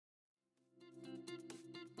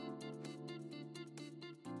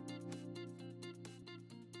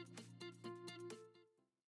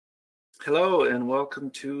Hello and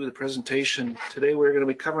welcome to the presentation. Today we're going to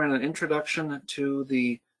be covering an introduction to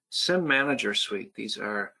the CIM Manager Suite. These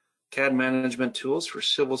are CAD management tools for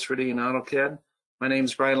Civil 3D and AutoCAD. My name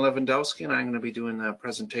is Brian Lewandowski and I'm going to be doing the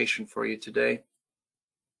presentation for you today.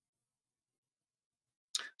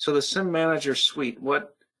 So the CIM Manager Suite,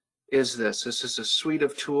 what is this? This is a suite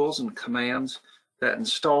of tools and commands that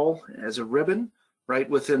install as a ribbon right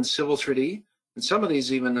within Civil 3D. And some of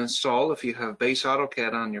these even install if you have base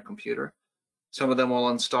AutoCAD on your computer. Some of them will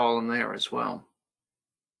install in there as well.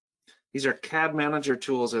 These are CAD manager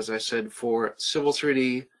tools, as I said, for Civil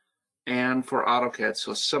 3D and for AutoCAD.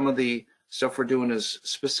 So some of the stuff we're doing is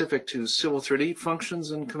specific to Civil 3D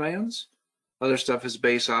functions and commands. Other stuff is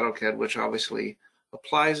base AutoCAD, which obviously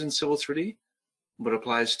applies in Civil 3D, but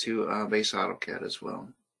applies to base AutoCAD as well.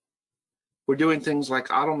 We're doing things like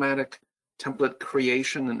automatic template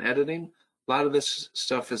creation and editing. A lot of this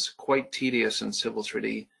stuff is quite tedious in Civil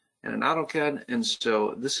 3D and in AutoCAD, and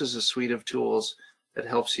so this is a suite of tools that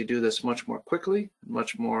helps you do this much more quickly,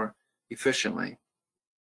 much more efficiently.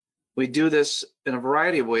 We do this in a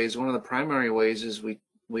variety of ways. One of the primary ways is we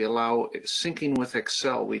allow syncing with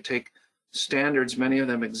Excel. We take standards, many of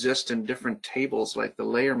them exist in different tables like the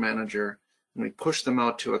layer manager, and we push them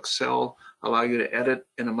out to Excel, allow you to edit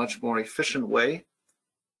in a much more efficient way,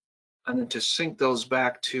 and then to sync those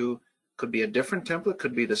back to, could be a different template,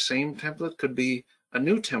 could be the same template, could be a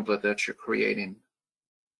new template that you're creating.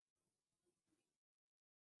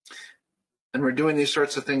 And we're doing these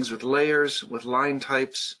sorts of things with layers, with line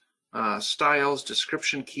types, styles,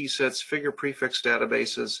 description key sets, figure prefix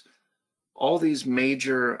databases, all these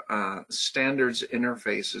major standards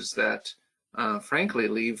interfaces that frankly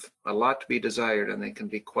leave a lot to be desired, and they can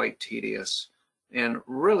be quite tedious. And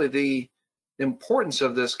really the importance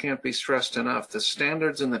of this can't be stressed enough. The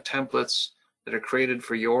standards and the templates that are created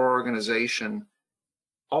for your organization,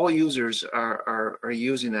 all users are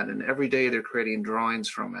using that, and every day they're creating drawings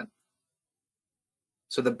from it.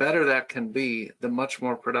 So the better that can be, the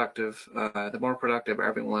more productive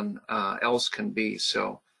everyone else can be.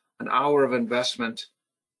 So an hour of investment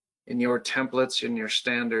in your templates, in your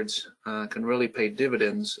standards, can really pay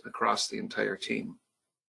dividends across the entire team.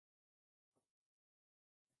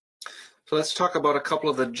 So let's talk about a couple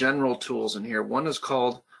of the general tools in here. One is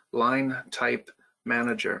called Linetype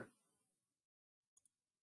Manager.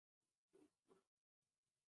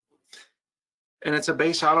 And it's a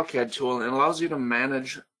base AutoCAD tool and allows you to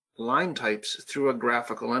manage line types through a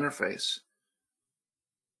graphical interface.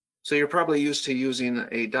 So you're probably used to using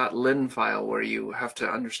a .lin file where you have to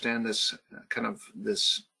understand this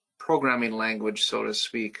this programming language, so to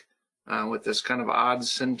speak, with this kind of odd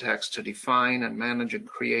syntax to define and manage and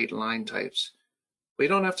create line types. We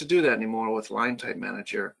don't have to do that anymore with Linetype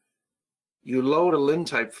Manager. You load a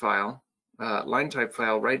Linetype file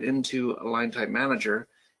right into a Linetype Manager,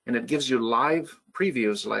 and it gives you live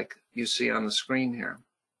previews like you see on the screen here.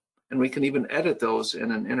 And we can even edit those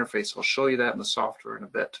in an interface. I'll show you that in the software in a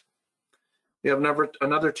bit. We have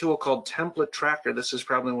another tool called Template Tracker. This is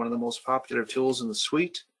probably one of the most popular tools in the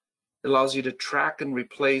suite. It allows you to track and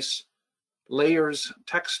replace layers,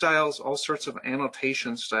 text styles, all sorts of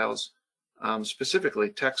annotation styles, specifically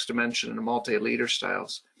text dimension and multi-leader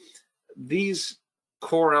styles. These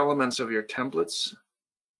core elements of your templates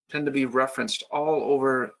tend to be referenced all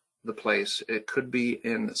over the place. It could be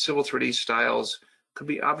in Civil 3D styles, could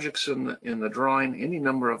be objects in the drawing, any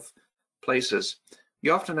number of places.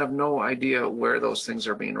 You often have no idea where those things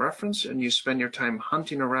are being referenced, and you spend your time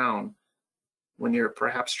hunting around when you're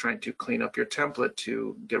perhaps trying to clean up your template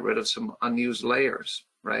to get rid of some unused layers,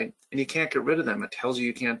 right? And you can't get rid of them. It tells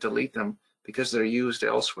you can't delete them because they're used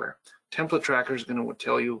elsewhere. Template Tracker is going to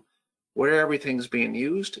tell you where everything's being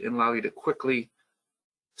used and allow you to quickly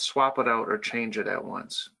swap it out or change it at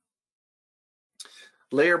once.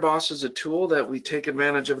 Layer Boss is a tool that we take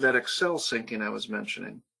advantage of that Excel syncing I was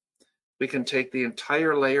mentioning. We can take the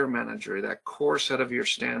entire layer manager, that core set of your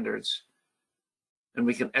standards, and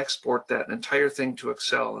we can export that entire thing to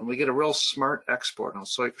Excel, and we get a real smart export. I'll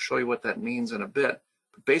show you what that means in a bit.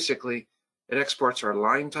 But basically, it exports our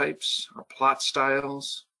line types, our plot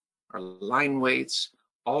styles, our line weights,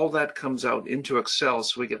 all that comes out into Excel,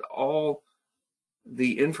 so we get all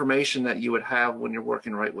the information that you would have when you're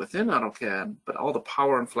working right within AutoCAD, but all the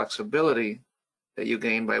power and flexibility that you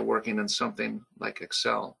gain by working in something like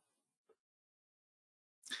Excel.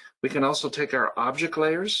 We can also take our object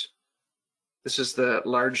layers. This is the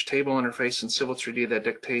large table interface in Civil 3D that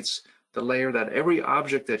dictates the layer that every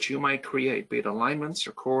object that you might create, be it alignments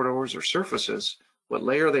or corridors or surfaces, what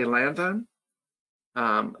layer they land on.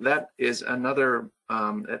 That is another,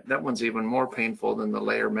 that one's even more painful than the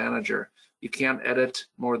layer manager. You can't edit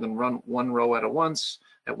more than one row at once.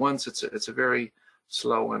 It's a very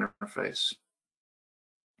slow interface.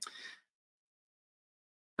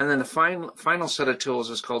 And then the final set of tools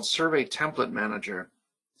is called Survey Template Manager.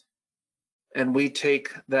 And we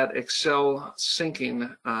take that Excel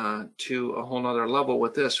syncing to a whole nother level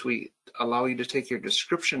with this. We allow you to take your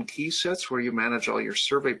description key sets where you manage all your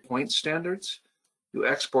survey point standards. You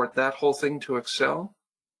export that whole thing to Excel.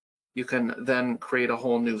 You can then create a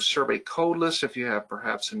whole new survey code list if you have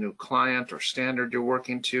perhaps a new client or standard you're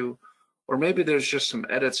working to, or maybe there's just some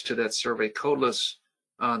edits to that survey code list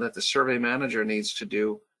that the survey manager needs to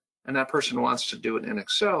do, and that person wants to do it in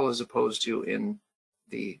Excel as opposed to in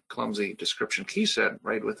the clumsy description key set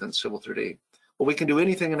right within Civil 3D. Well, we can do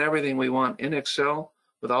anything and everything we want in Excel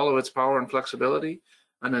with all of its power and flexibility,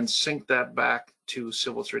 and then sync that back to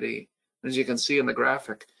Civil 3D. As you can see in the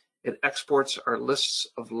graphic, it exports our lists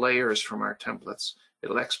of layers from our templates.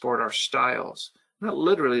 It'll export our styles, not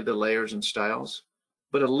literally the layers and styles,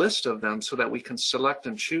 but a list of them so that we can select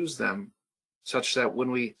and choose them such that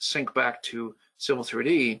when we sync back to Civil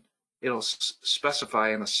 3D, it'll specify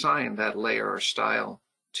and assign that layer or style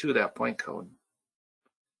to that point code.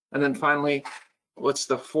 And then finally, what's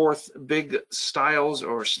the fourth big styles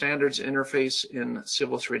or standards interface in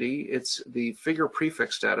Civil 3D? It's the figure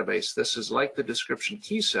prefix database. This is like the description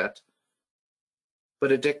key set,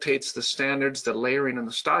 but it dictates the standards, the layering, and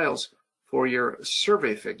the styles for your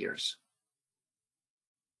survey figures.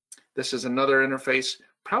 This is another interface,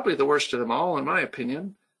 probably the worst of them all, in my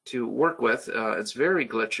opinion, to work with. It's very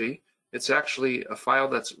glitchy. It's actually a file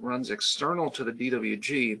that runs external to the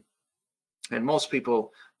DWG, and most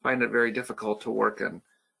people find it very difficult to work in.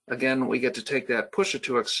 Again, we get to take that, push it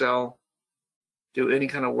to Excel, do any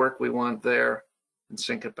kind of work we want there, and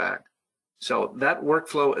sync it back. So that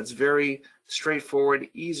workflow, it's very straightforward,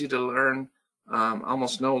 easy to learn,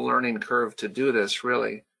 almost no learning curve to do this,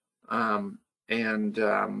 really.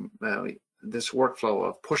 This workflow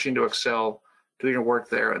of pushing to Excel, doing your work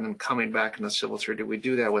there, and then coming back into Civil 3D, we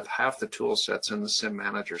do that with half the tool sets in the CIM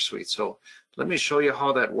Manager Suite. So let me show you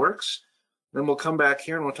how that works. Then we'll come back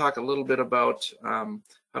here and we'll talk a little bit about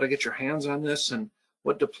how to get your hands on this and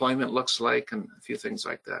what deployment looks like and a few things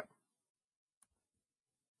like that.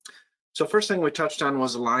 So first thing we touched on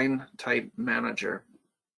was Linetype Manager.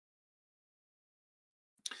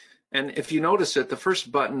 And if you notice it, the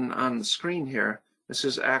first button on the screen here, this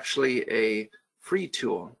is actually a free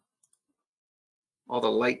tool. All the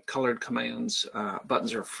light colored commands,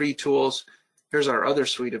 buttons are free tools. Here's our other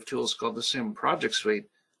suite of tools called the CIM Project Suite.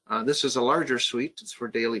 This is a larger suite. It's for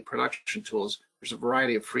daily production tools. There's a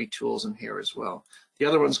variety of free tools in here as well. The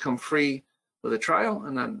other ones come free with a trial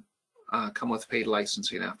and then come with paid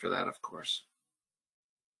licensing after that, of course.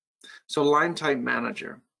 So Linetype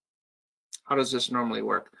Manager, how does this normally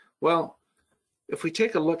work? Well, if we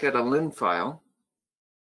take a look at a lin file,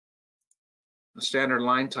 a standard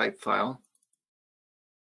Linetype file,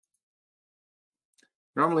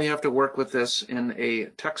 normally you have to work with this in a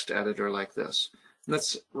text editor like this. And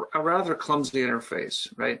that's a rather clumsy interface,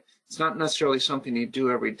 right? It's not necessarily something you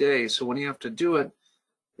do every day. So when you have to do it,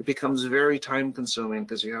 it becomes very time consuming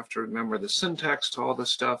because you have to remember the syntax to all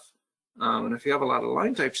this stuff. And if you have a lot of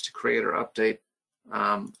line types to create or update,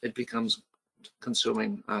 it becomes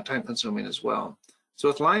time consuming as well. So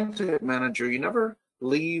with Linetype Manager, you never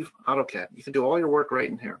leave AutoCAD. You can do all your work right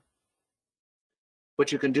in here.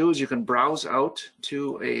 What you can do is you can browse out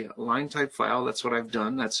to a Linetype file. That's what I've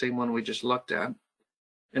done, that same one we just looked at.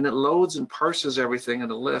 And it loads and parses everything in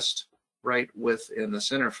a list right within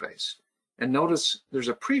this interface. And notice there's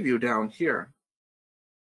a preview down here.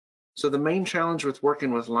 So the main challenge with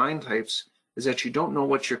working with line types is that you don't know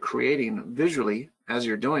what you're creating visually as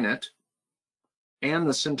you're doing it, and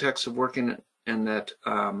the syntax of working in that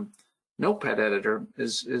notepad editor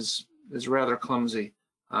is rather clumsy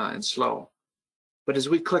and slow. But as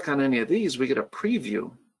we click on any of these, we get a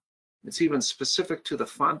preview. It's even specific to the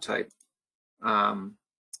font type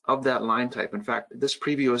of that line type. In fact, this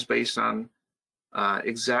preview is based on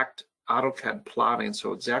exact AutoCAD plotting.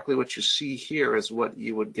 So exactly what you see here is what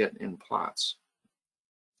you would get in plots.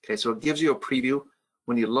 Okay, so it gives you a preview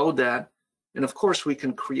when you load that. And of course, we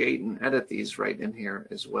can create and edit these right in here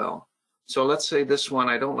as well. So let's say this one,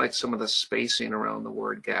 I don't like some of the spacing around the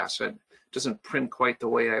word gas. It doesn't print quite the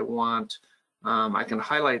way I want. I can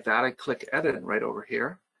highlight that. I click edit right over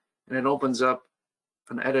here, and it opens up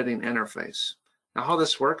an editing interface. Now how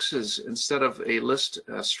this works is instead of a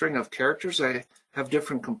string of characters, I have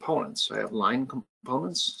different components. I have line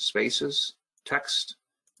components, spaces, text,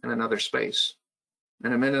 and another space.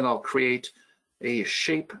 In a minute, I'll create a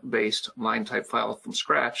shape-based line type file from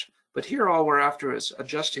scratch, but here all we're after is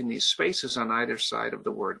adjusting these spaces on either side of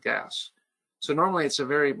the word gas. So normally it's a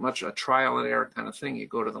very much a trial and error kind of thing. You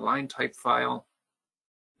go to the line type file,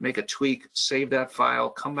 make a tweak, save that file,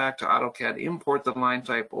 come back to AutoCAD, import the line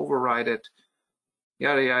type, override it,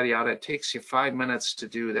 yada, yada, yada. It takes you 5 minutes to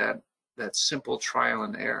do that simple trial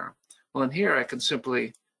and error. Well, in here I can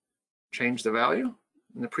simply change the value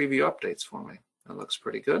and the preview updates for me. That looks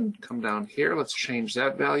pretty good. Come down here, let's change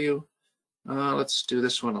that value. Let's do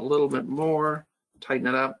this one a little bit more, tighten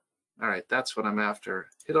it up. All right, that's what I'm after.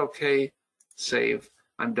 Hit OK, save,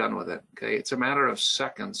 I'm done with it. Okay, it's a matter of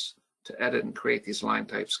seconds to edit and create these line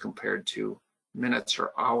types compared to minutes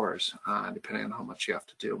or hours, depending on how much you have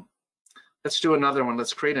to do. Let's do another one.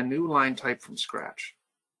 Let's create a new line type from scratch.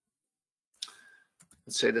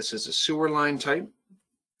 Let's say this is a sewer line type.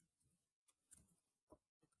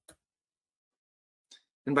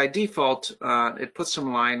 And by default, it puts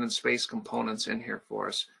some line and space components in here for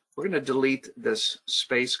us. We're going to delete this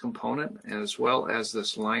space component as well as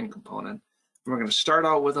this line component. We're going to start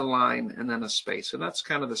out with a line and then a space, and that's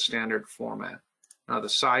kind of the standard format. Now the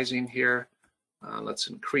sizing here, let's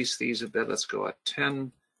increase these a bit. Let's go at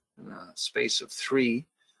 10 and a space of 3.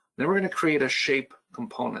 Then we're going to create a shape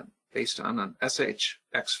component based on an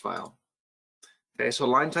SHX file. Okay, so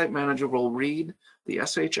Linetype Manager will read the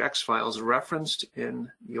SHX files referenced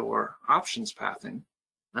in your options pathing,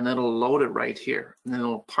 and it'll load it right here. And then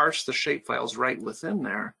it'll parse the shape files right within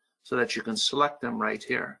there so that you can select them right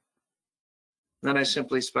here. Then I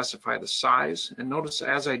simply specify the size, and notice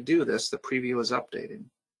as I do this, the preview is updating.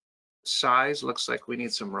 Size looks like we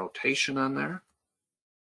need some rotation on there.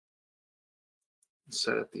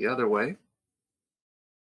 Set it the other way.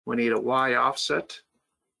 We need a Y offset,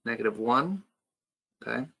 -1.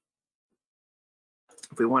 Okay.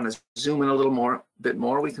 If we want to zoom in a little bit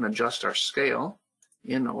more, we can adjust our scale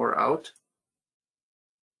in or out.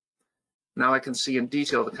 Now I can see in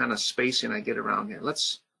detail the kind of spacing I get around here.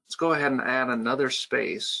 Let's go ahead and add another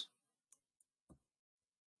space.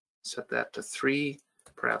 Set that to 3,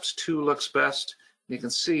 perhaps 2 looks best. You can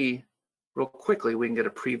see real quickly we can get a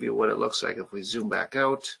preview of what it looks like if we zoom back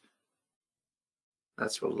out.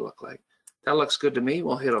 That's what it'll look like. That looks good to me.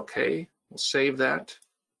 We'll hit OK. We'll save that.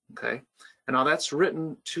 Okay. And now that's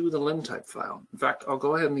written to the Linetype file. In fact, I'll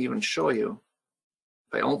go ahead and even show you.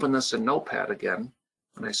 If I open this in Notepad again,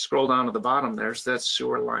 and I scroll down to the bottom, there's that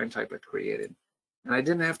sewer line type I created. And I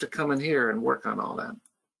didn't have to come in here and work on all that.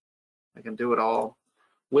 I can do it all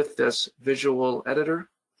with this visual editor,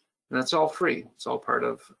 and it's all free. It's all part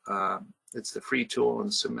of, it's the free tool in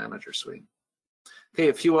CIM Manager Suite. Okay,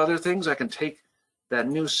 a few other things. I can take that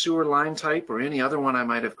new sewer line type or any other one I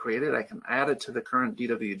might have created. I can add it to the current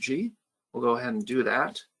DWG. We'll go ahead and do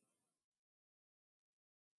that.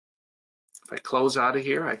 If I close out of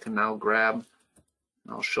here, I can now grab,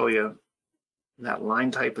 I'll show you that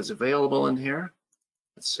line type is available in here.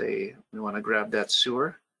 Let's say we want to grab that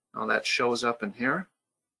sewer. Now that shows up in here.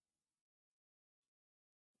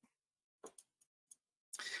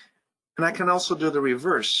 And I can also do the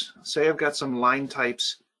reverse. Say I've got some line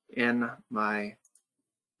types in my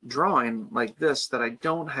drawing like this that I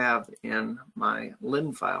don't have in my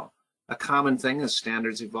Lin file. A common thing as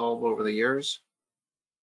standards evolve over the years.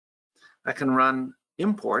 I can run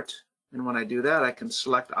import, and when I do that, I can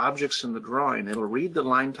select objects in the drawing. It'll read the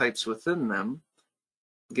line types within them,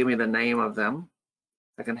 give me the name of them.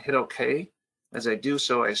 I can hit OK. As I do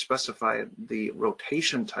so, I specify the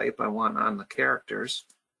rotation type I want on the characters,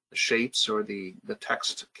 the shapes or the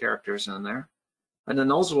text characters in there. And then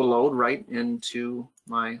those will load right into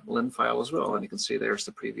my Lin file as well. And you can see there's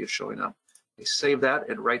the preview showing up. I save that,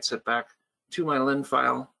 it writes it back to my Lin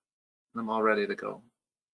file, and I'm all ready to go.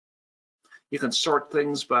 You can sort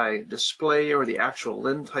things by display or the actual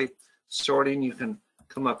Lin type sorting. You can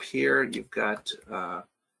come up here, you've got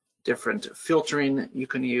different filtering you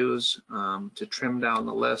can use to trim down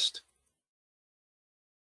the list.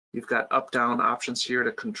 You've got up-down options here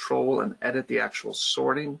to control and edit the actual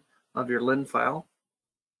sorting of your Lin file.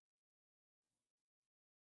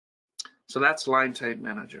 So that's Linetype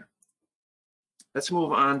Manager. Let's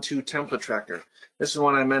move on to Template Tracker. This is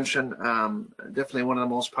one I mentioned, definitely one of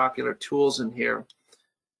the most popular tools in here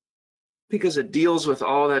because it deals with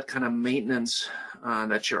all that kind of maintenance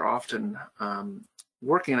that you're often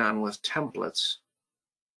working on with templates.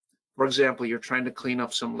 For example, you're trying to clean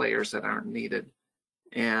up some layers that aren't needed.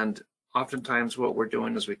 And oftentimes what we're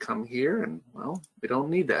doing is we come here and, well, we don't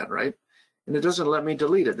need that, right? And it doesn't let me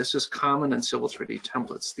delete it. This is common in Civil 3D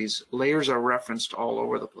templates. These layers are referenced all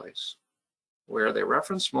over the place. Where are they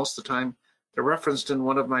referenced? Most of the time, they're referenced in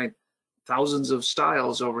one of my thousands of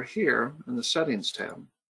styles over here in the Settings tab.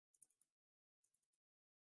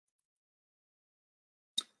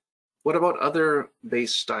 What about other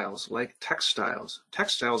base styles like text styles?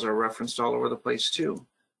 Text styles are referenced all over the place too,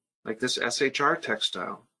 like this SHR text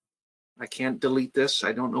style. I can't delete this.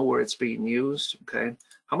 I don't know where it's being used, okay?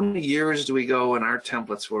 How many years do we go in our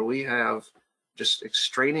templates where we have just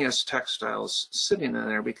extraneous text styles sitting in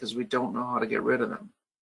there because we don't know how to get rid of them?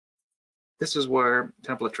 This is where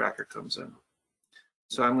Template Tracker comes in.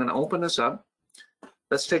 So I'm going to open this up.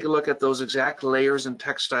 Let's take a look at those exact layers and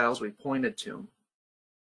text styles we pointed to.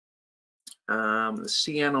 The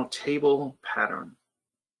CNO table pattern.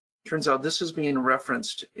 Turns out this is being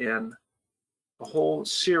referenced in a whole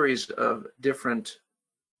series of different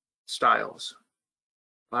styles,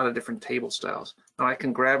 a lot of different table styles. Now I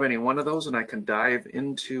can grab any one of those and I can dive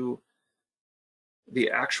into the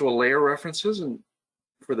actual layer references and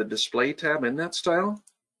for the display tab in that style.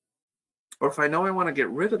 Or if I know I want to get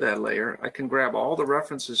rid of that layer, I can grab all the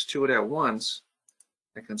references to it at once.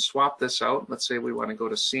 I can swap this out. Let's say we want to go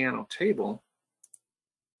to CNO table.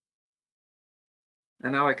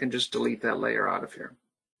 And now I can just delete that layer out of here.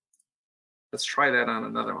 Let's try that on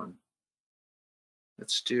another one.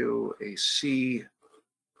 Let's do a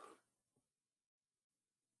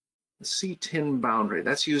CTIN boundary.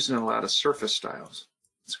 That's used in a lot of surface styles.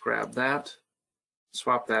 Let's grab that,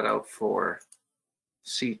 swap that out for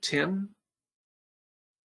CTIN,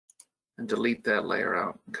 and delete that layer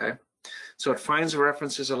out, okay? So it finds the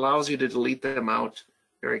references, allows you to delete them out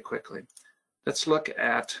very quickly. Let's look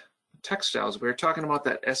at text styles. We were talking about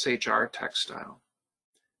that SHR text style.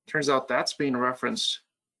 Turns out that's being referenced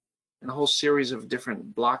in a whole series of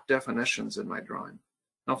different block definitions in my drawing.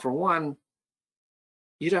 Now for one,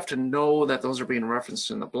 you'd have to know that those are being referenced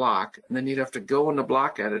in the block, and then you'd have to go in the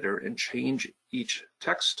block editor and change each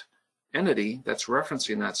text entity that's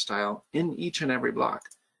referencing that style in each and every block.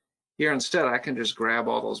 Here instead, I can just grab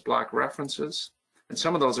all those block references, and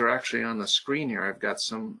some of those are actually on the screen here. I've got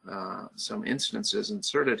some instances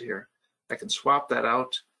inserted here. I can swap that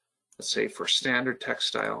out, let's say for standard text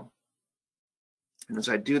style. And as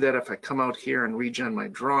I do that, if I come out here and regen my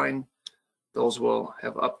drawing, those will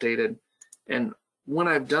have updated. And when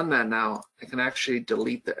I've done that now, I can actually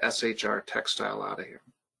delete the SHR text style out of here,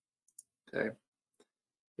 okay?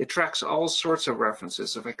 It tracks all sorts of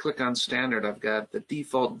references. If I click on standard, I've got the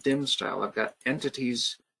default dim style. I've got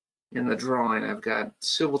entities in the drawing. I've got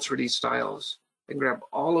Civil 3D styles. I can grab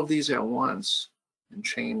all of these at once and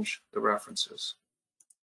change the references.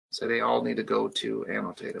 So they all need to go to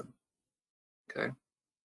annotated, okay?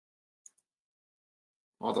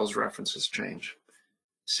 All those references change.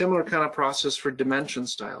 Similar kind of process for dimension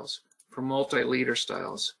styles, for multi-leader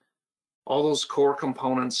styles. All those core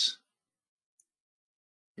components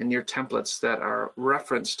in your templates that are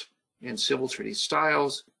referenced in Civil 3D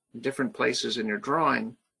styles in different places in your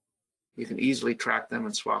drawing, you can easily track them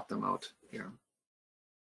and swap them out here.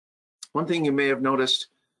 One thing you may have noticed,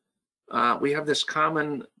 we have this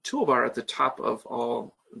common toolbar at the top of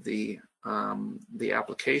all the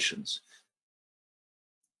applications.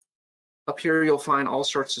 Up here, you'll find all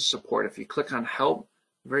sorts of support. If you click on Help,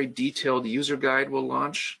 a very detailed user guide will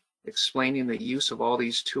launch explaining the use of all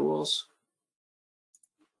these tools.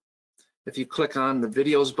 If you click on the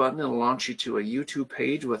Videos button, it'll launch you to a YouTube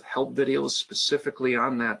page with help videos specifically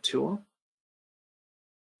on that tool.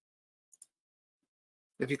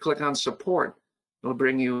 If you click on Support, it'll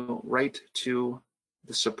bring you right to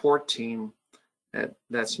the support team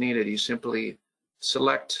that's needed. You simply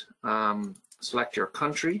select your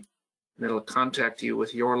country, and it'll contact you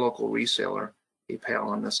with your local reseller,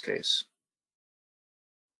 PayPal in this case.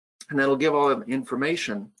 And it'll give all the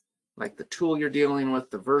information, like the tool you're dealing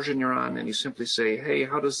with, the version you're on, and you simply say, hey,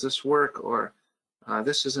 how does this work? Or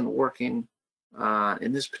this isn't working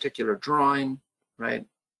in this particular drawing, right?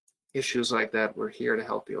 Issues like that, we're here to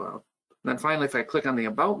help you out. And then finally, if I click on the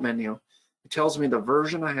About menu, it tells me the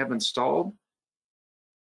version I have installed.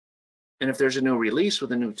 And if there's a new release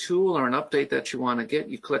with a new tool or an update that you want to get,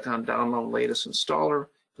 you click on Download Latest Installer.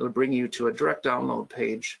 It'll bring you to a direct download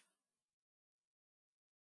page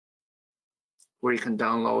where you can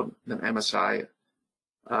download an MSI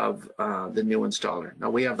of the new installer. Now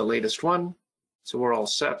we have the latest one, so we're all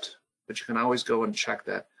set, but you can always go and check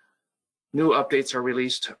that. New updates are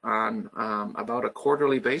released on about a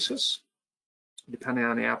quarterly basis, depending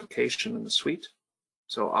on the application and the suite.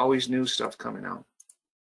 So always new stuff coming out.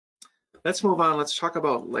 Let's move on. Let's talk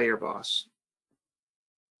about Layer Boss.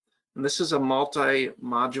 And this is a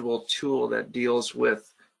multi-module tool that deals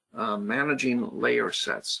with managing layer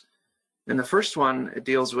sets. And the first one it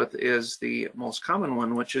deals with is the most common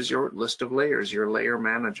one, which is your list of layers, your layer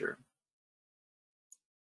manager.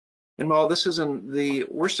 And while this isn't the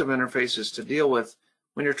worst of interfaces to deal with,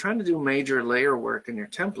 when you're trying to do major layer work in your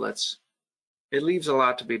templates, it leaves a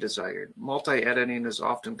lot to be desired. Multi-editing is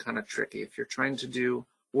often kind of tricky if you're trying to do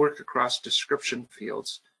work across description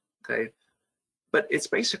fields, okay? But it's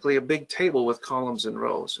basically a big table with columns and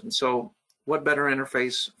rows. And so what better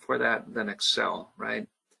interface for that than Excel, right?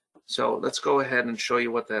 So let's go ahead and show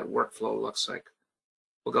you what that workflow looks like.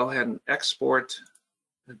 We'll go ahead and export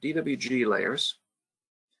the DWG layers.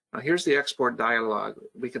 Now here's the export dialog.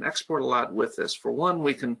 We can export a lot with this. For one,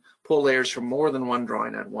 we can pull layers from more than one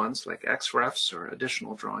drawing at once, like XREFs or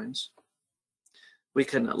additional drawings. We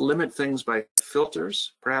can limit things by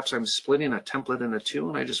filters. Perhaps I'm splitting a template into two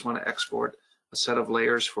and I just want to export a set of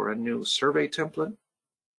layers for a new survey template.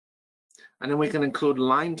 And then we can include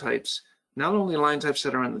line types, not only line types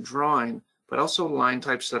that are in the drawing, but also line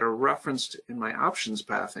types that are referenced in my options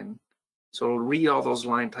pathing. So it'll read all those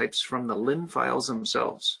line types from the lin files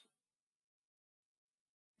themselves.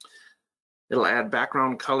 It'll add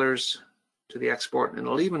background colors to the export, and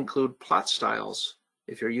it'll even include plot styles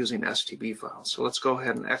if you're using STB files. So let's go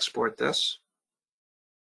ahead and export this.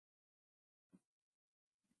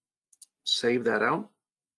 Save that out.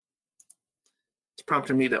 It's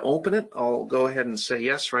prompting me to open it. I'll go ahead and say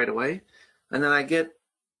yes right away. And then I get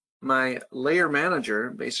my layer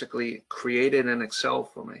manager basically created in Excel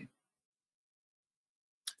for me.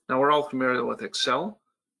 Now we're all familiar with Excel,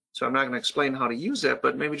 so I'm not going to explain how to use it,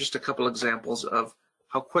 but maybe just a couple examples of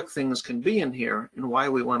how quick things can be in here and why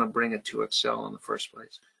we want to bring it to Excel in the first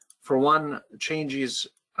place. For one, changes,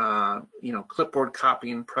 clipboard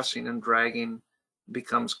copying, pressing and dragging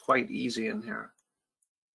becomes quite easy in here.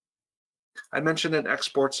 I mentioned it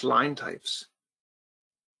exports line types.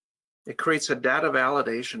 It creates a data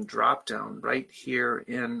validation dropdown right here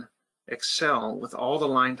in Excel with all the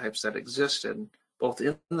line types that existed, both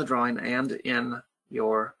in the drawing and in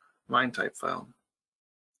your line type file.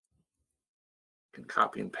 You can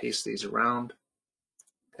copy and paste these around.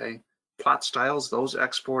 Okay, plot styles, those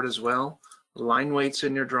export as well. Line weights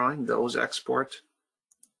in your drawing, those export.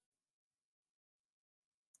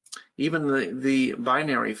 Even the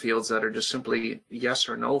binary fields that are just simply yes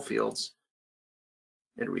or no fields,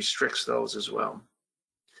 it restricts those as well.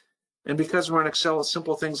 And because we're in Excel,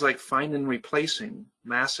 simple things like find and replacing,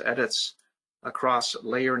 mass edits across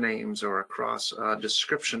layer names or across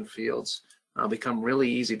description fields become really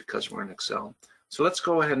easy because we're in Excel. So let's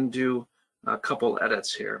go ahead and do a couple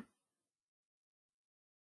edits here.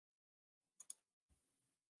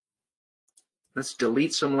 Let's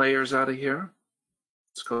delete some layers out of here.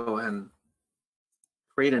 Let's go ahead and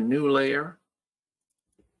create a new layer.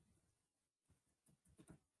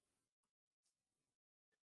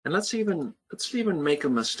 And let's even make a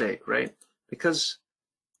mistake, right? Because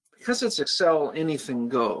it's Excel, anything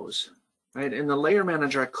goes, right? In the layer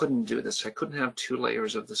manager, I couldn't do this. I couldn't have two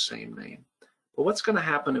layers of the same name. But what's going to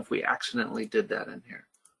happen if we accidentally did that in here?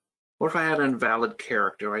 Or if I had an invalid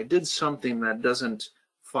character, I did something that doesn't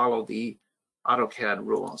follow the AutoCAD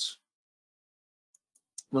rules?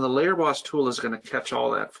 Well, the Layer Boss tool is going to catch all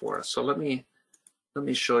that for us. So let me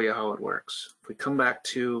show you how it works. If we come back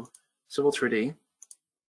to Civil 3D,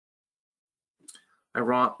 I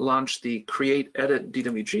launch the Create Edit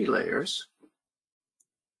DWG layers,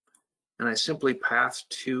 and I simply path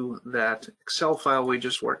to that Excel file we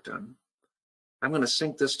just worked on. I'm going to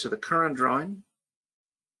sync this to the current drawing,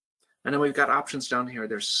 and then we've got options down here.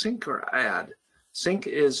 There's sync or add. Sync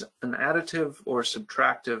is an additive or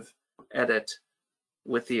subtractive edit,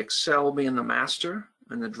 with the Excel being the master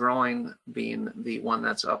and the drawing being the one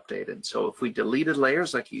that's updated. So if we deleted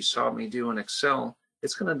layers like you saw me do in Excel,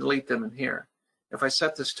 it's going to delete them in here. If I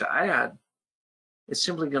set this to add, it's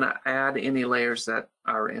simply going to add any layers that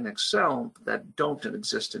are in Excel that don't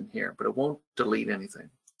exist in here, but it won't delete anything.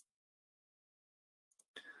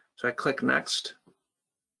 So I click Next,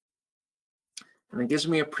 and it gives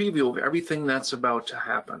me a preview of everything that's about to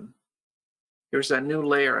happen. Here's that new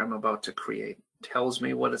layer I'm about to create. It tells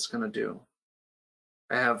me what it's going to do.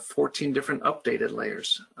 I have 14 different updated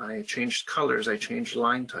layers. I changed colors, I changed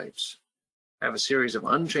line types. I have a series of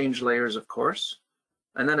unchanged layers, of course,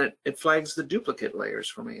 and then it flags the duplicate layers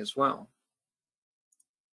for me as well.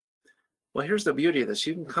 Well, here's the beauty of this.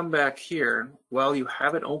 You can come back here while you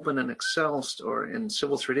have it open in Excel or in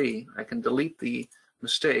Civil 3D. I can delete the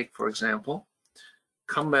mistake, for example.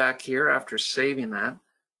 Come back here after saving that.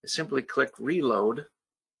 I simply click Reload.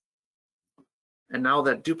 And now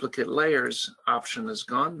that duplicate layers option is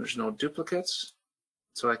gone. There's no duplicates,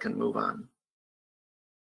 so I can move on.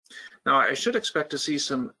 Now, I should expect to see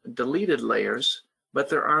some deleted layers, but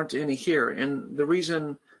there aren't any here. And the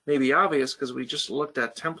reason may be obvious because we just looked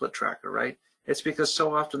at Template Tracker, right? It's because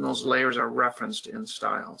so often those layers are referenced in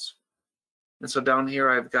styles. And so down here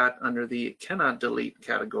I've got under the cannot delete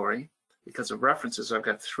category, because of references, I've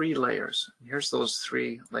got 3 layers. Here's those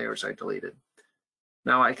 3 layers I deleted.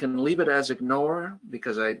 Now I can leave it as ignore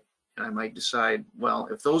because I might decide, well,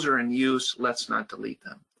 if those are in use, let's not delete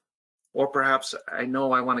them. Or perhaps I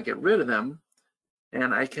know I want to get rid of them,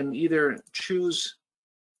 and I can either choose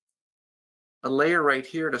a layer right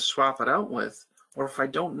here to swap it out with, or if I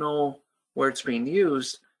don't know where it's being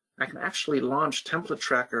used, I can actually launch Template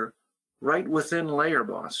Tracker right within Layer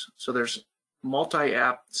Boss. So there's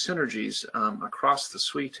multi-app synergies across the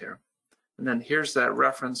suite here. And then here's that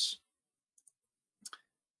reference,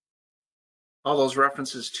 all those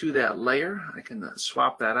references to that layer. I can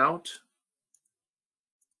swap that out.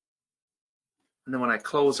 And then when I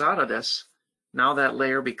close out of this, now that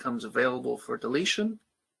layer becomes available for deletion.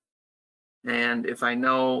 And if I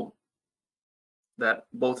know that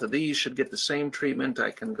both of these should get the same treatment,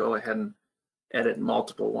 I can go ahead and edit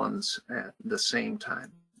multiple ones at the same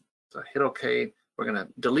time. So hit OK. We're going to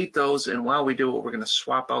delete those, and while we do it, we're going to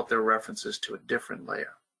swap out their references to a different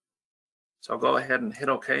layer. So I'll go ahead and hit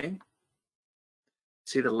OK.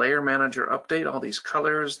 See the layer manager update, all these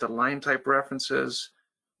colors, the line type references.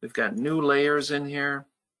 We've got new layers in here.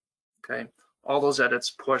 Okay, all those edits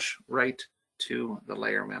push right to the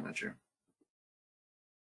layer manager.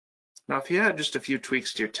 Now, if you had just a few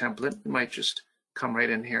tweaks to your template, you might just come right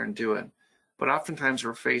in here and do it. But oftentimes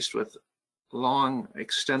we're faced with long,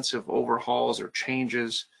 extensive overhauls or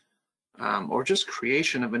changes, or just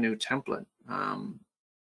creation of a new template.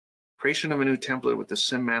 Creation of a new template with the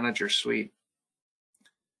CIM Manager Suite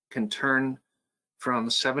can turn from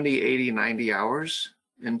 70, 80, 90 hours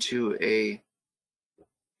into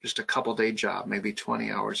just a couple day job, maybe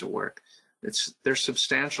 20 hours of work. They're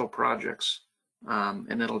substantial projects,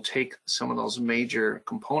 and it'll take some of those major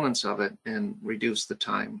components of it and reduce the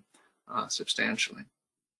time substantially.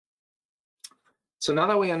 So now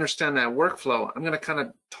that we understand that workflow, I'm going to kind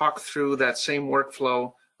of talk through that same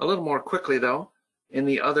workflow a little more quickly, though, in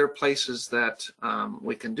the other places that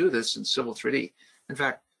we can do this in Civil 3D. In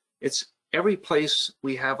fact, it's every place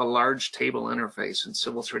we have a large table interface in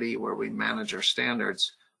Civil 3D where we manage our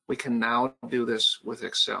standards, we can now do this with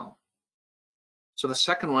Excel. So the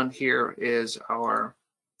second one here is our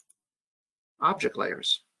object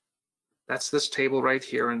layers. That's this table right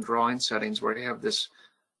here in drawing settings, where you have this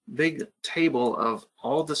big table of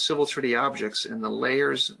all the Civil 3D objects and the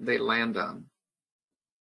layers they land on.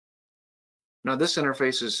 Now this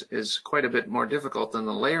interface is quite a bit more difficult than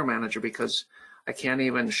the layer manager because I can't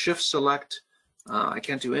even shift select. I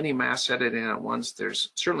can't do any mass editing at once.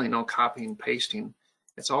 There's certainly no copying and pasting.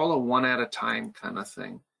 It's all a one at a time kind of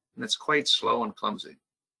thing, and it's quite slow and clumsy.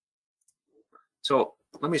 So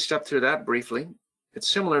let me step through that briefly. It's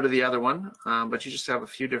similar to the other one, but you just have a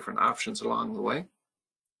few different options along the way.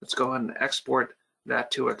 Let's go ahead and export that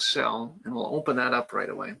to Excel, and we'll open that up right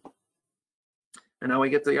away. And now we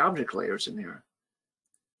get the object layers in here.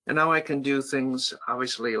 And now I can do things,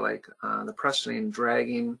 obviously, like the pressing and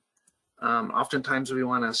dragging. Oftentimes we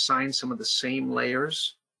want to assign some of the same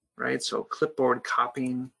layers, right? So clipboard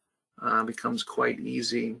copying becomes quite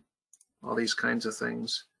easy, all these kinds of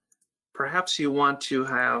things. Perhaps you want to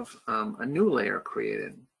have a new layer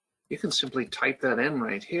created. You can simply type that in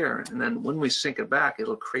right here, and then when we sync it back,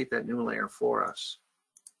 it'll create that new layer for us.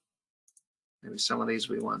 Maybe some of these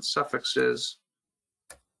we want suffixes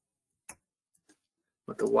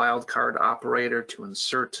with the wildcard operator to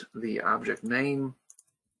insert the object name.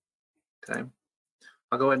 Okay,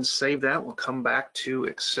 I'll go ahead and save that. We'll come back to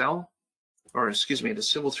Excel, or excuse me, to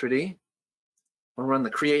Civil 3D. We'll run the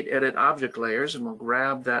create edit object layers, and we'll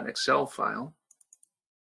grab that Excel file.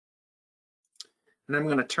 And I'm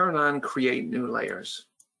going to turn on create new layers.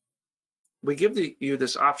 We give you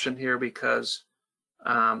this option here because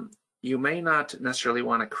you may not necessarily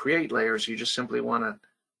want to create layers. You just simply want to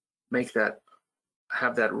make that,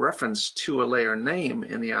 have that reference to a layer name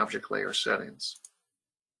in the object layer settings.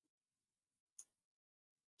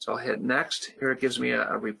 So I'll hit next. Here it gives me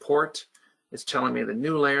a report. It's telling me the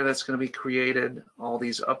new layer that's going to be created, all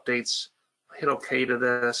these updates. Hit OK to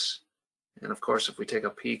this. And of course, if we take a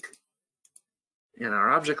peek in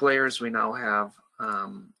our object layers, we now have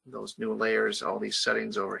those new layers, all these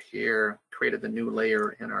settings over here, created the new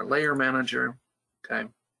layer in our layer manager. Okay.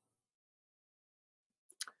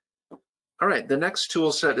 All right, the next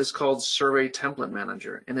tool set is called Survey Template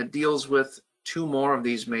Manager, and it deals with 2 more of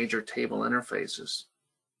these major table interfaces.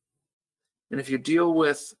 And if you deal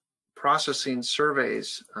with processing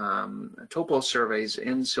surveys, topo surveys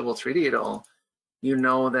in Civil 3D at all, you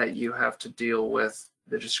know that you have to deal with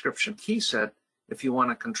the description key set if you want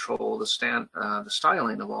to control the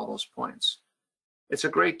styling of all those points. It's a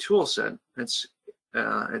great tool set. It's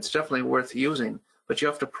definitely worth using, but you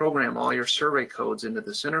have to program all your survey codes into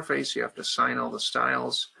this interface. You have to assign all the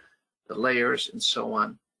styles, the layers, and so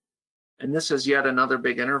on. And this is yet another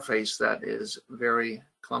big interface that is very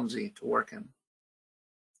clumsy to work in.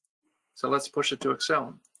 So let's push it to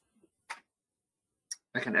Excel.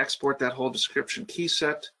 I can export that whole description key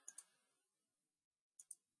set.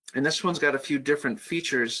 And this one's got a few different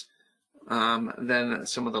features than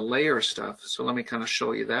some of the layer stuff. So let me kind of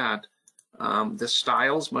show you that. The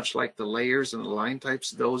styles, much like the layers and the line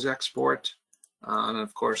types, those export. And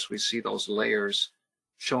of course, we see those layers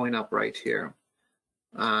showing up right here.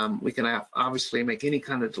 We can obviously make any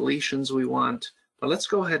kind of deletions we want, but let's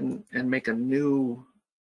go ahead and make a new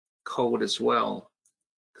code as well,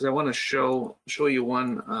 because I want to show you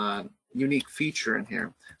one unique feature in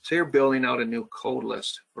here. So you're building out a new code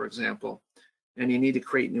list, for example, and you need to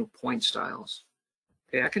create new point styles.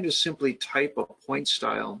 Okay, I can just simply type a point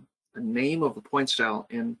style, the name of the point style,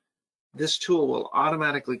 and this tool will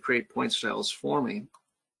automatically create point styles for me.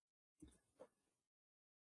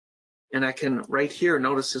 And I can, right here,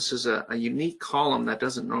 notice this is a unique column that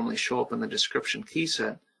doesn't normally show up in the description key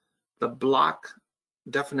set. The block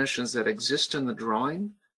definitions that exist in the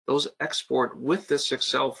drawing, those export with this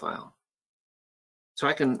Excel file. So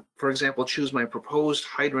I can, for example, choose my proposed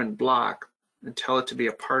hydrant block and tell it to be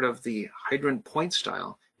a part of the hydrant point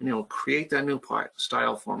style, and it'll create that new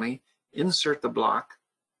style for me, insert the block,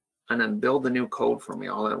 and then build the new code for me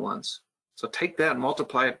all at once. So take that and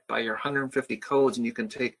multiply it by your 150 codes, and you can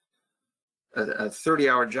take a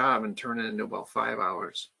 30-hour job and turn it into about 5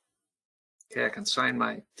 hours. Okay, I can assign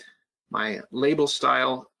my label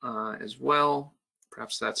style as well.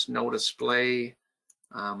 Perhaps that's no display,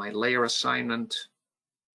 my layer assignment.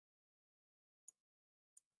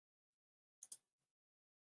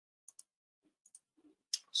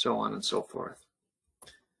 So on and so forth.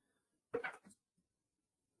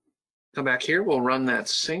 Come back here, we'll run that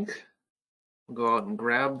sync. We'll go out and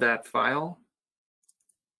grab that file.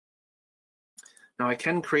 Now I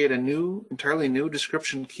can create a entirely new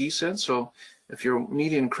description key set. So if you're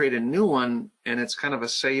needing to create a new one and it's kind of a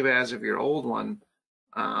save as of your old one,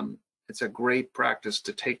 it's a great practice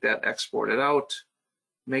to take that, export it out,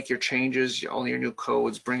 make your changes, all your new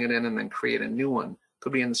codes, bring it in, and then create a new one.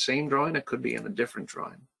 Could be in the same drawing, it could be in a different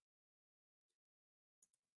drawing.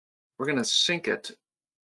 We're going to sync it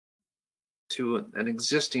to an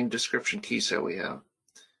existing description key set we have.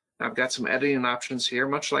 Now I've got some editing options here,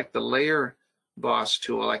 much like the layer boss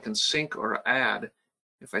tool. I can sync or add.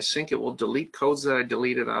 If I sync, it will delete codes that I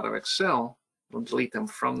deleted out of Excel. We'll delete them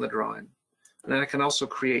from the drawing. And then I can also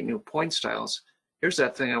create new point styles. Here's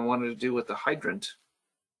that thing I wanted to do with the hydrant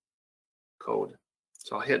code.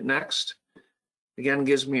 So I'll hit next. Again,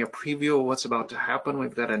 gives me a preview of what's about to happen.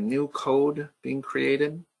 We've got a new code being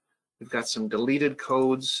created. We've got some deleted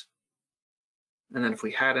codes. And then if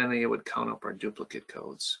we had any, it would count up our duplicate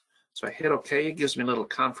codes. So I hit OK. It gives me a little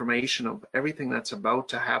confirmation of everything that's about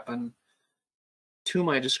to happen to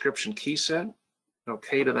my description key set.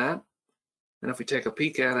 OK to that. And if we take a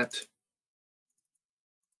peek at it,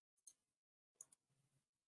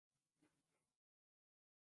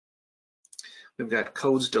 we've got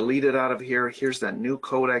codes deleted out of here. Here's that new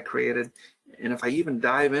code I created. And if I even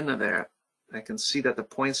dive into that, I can see that the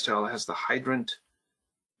point style has the hydrant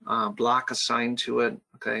block assigned to it.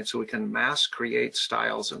 Okay, so we can mass create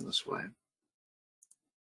styles in this way.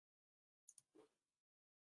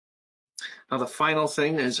 Now the final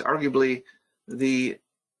thing is arguably the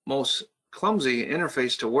most clumsy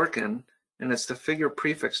interface to work in, and it's the figure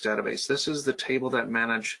prefix database. This is the table that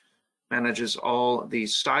manages all the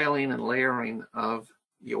styling and layering of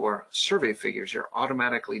your survey figures, your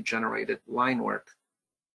automatically generated line work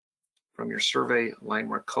from your survey line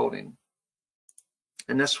work coding.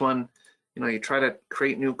 And this one, you try to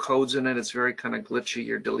create new codes in it. It's very kind of glitchy.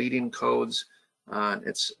 You're deleting codes.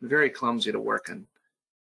 It's very clumsy to work in.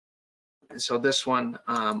 And so this one,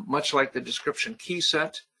 much like the description key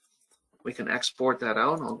set, we can export that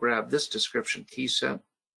out. I'll grab this description key set.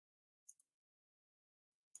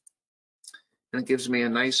 And it gives me a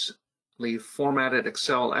nicely formatted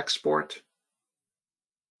Excel export.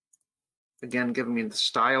 Again, giving me the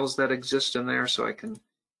styles that exist in there, so I can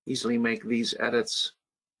easily make these edits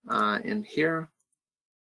in here.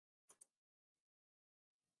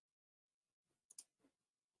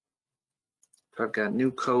 If I've got new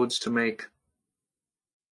codes to make,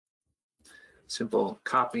 simple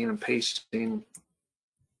copying and pasting.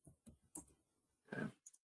 Okay.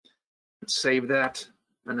 Let's save that,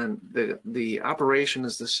 and then the operation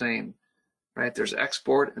is the same. right? There's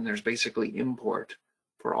export and there's basically import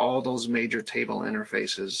for all those major table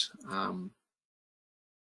interfaces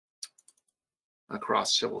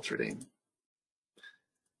across Civil 3D.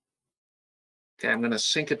 Okay, I'm going to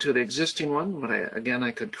sync it to the existing one, but again, I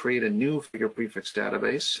could create a new figure prefix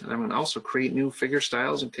database. And I'm going to also create new figure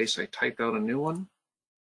styles in case I typed out a new one.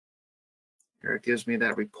 Here it gives me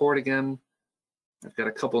that report again. I've got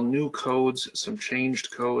a couple new codes, some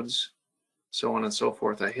changed codes, so on and so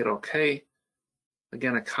forth. I hit OK.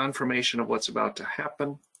 Again, a confirmation of what's about to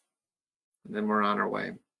happen. And then we're on our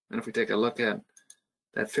way. And if we take a look at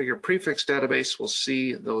that figure prefix database, we'll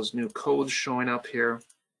see those new codes showing up here.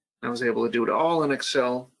 I was able to do it all in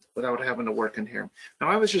Excel without having to work in here. Now,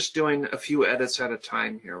 I was just doing a few edits at a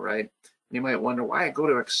time here, right? And you might wonder why I go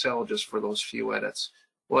to Excel just for those few edits.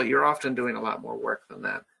 Well, you're often doing a lot more work than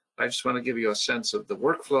that. I just want to give you a sense of the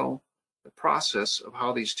workflow, the process of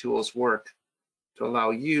how these tools work to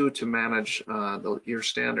allow you to manage your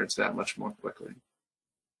standards that much more quickly.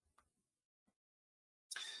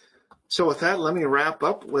 So with that, let me wrap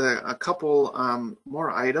up with a couple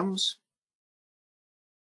more items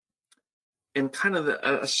and kind of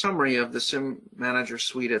a summary of the CIM Manager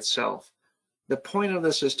Suite itself. The point of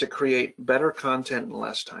this is to create better content in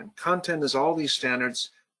less time. Content is all these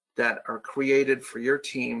standards that are created for your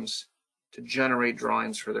teams to generate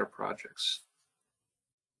drawings for their projects.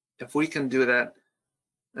 If we can do that,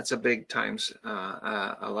 that's a big times,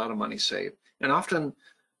 a lot of money saved. And often,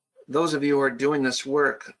 those of you who are doing this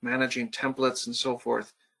work, managing templates and so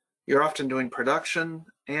forth, you're often doing production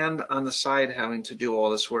and on the side having to do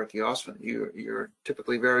all this work. You're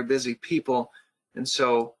typically very busy people, and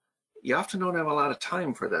so you often don't have a lot of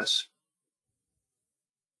time for this.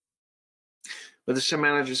 With the CIM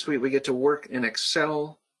Manager Suite, we get to work in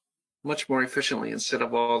Excel much more efficiently instead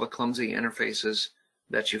of all the clumsy interfaces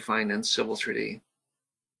that you find in Civil 3D.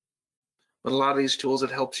 With a lot of these tools, it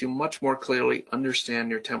helps you much more clearly understand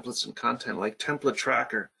your templates and content, like Template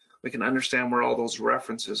Tracker. We can understand where all those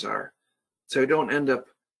references are. So you don't end up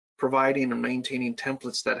providing and maintaining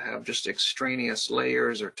templates that have just extraneous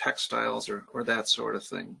layers or text styles or that sort of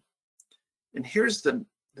thing. And here's the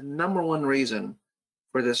number one reason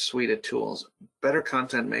for this suite of tools. Better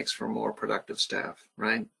content makes for more productive staff,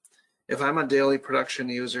 right? If I'm a daily production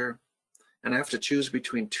user and I have to choose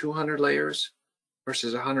between 200 layers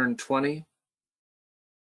versus 120,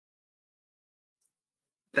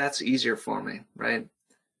 that's easier for me, right?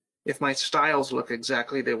 If my styles look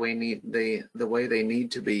exactly the way they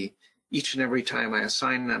need to be each and every time I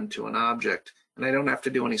assign them to an object, and I don't have to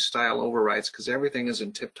do any style overrides because everything is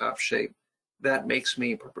in tip-top shape, that makes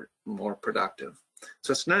me more productive.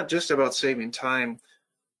 So it's not just about saving time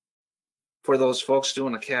for those folks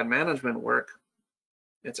doing the CAD management work,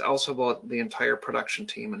 it's also about the entire production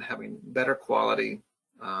team and having better quality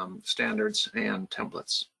standards and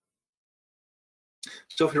templates.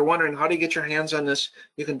 So if you're wondering how do you get your hands on this,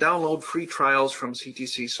 you can download free trials from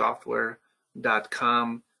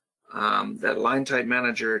ctcsoftware.com. That Linetype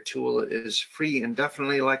Manager tool is free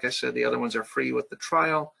indefinitely. Like I said, the other ones are free with the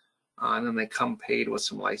trial, and then they come paid with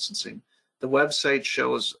some licensing. The website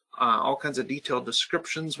shows all kinds of detailed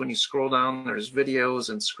descriptions. When you scroll down, there's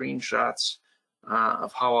videos and screenshots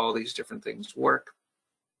of how all these different things work.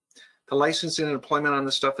 The licensing and deployment on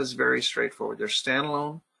this stuff is very straightforward. There's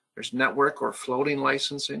standalone, there's network or floating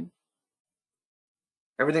licensing.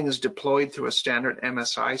 Everything is deployed through a standard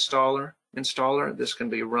MSI installer. This can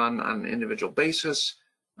be run on an individual basis,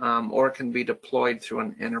 or it can be deployed through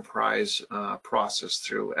an enterprise process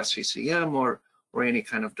through SCCM or any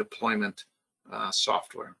kind of deployment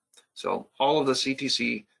software. So all of the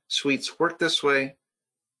CTC suites work this way.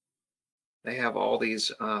 They have all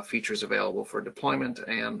these features available for deployment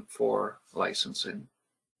and for licensing.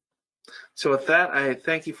 So with that, I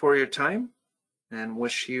thank you for your time and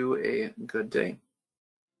wish you a good day.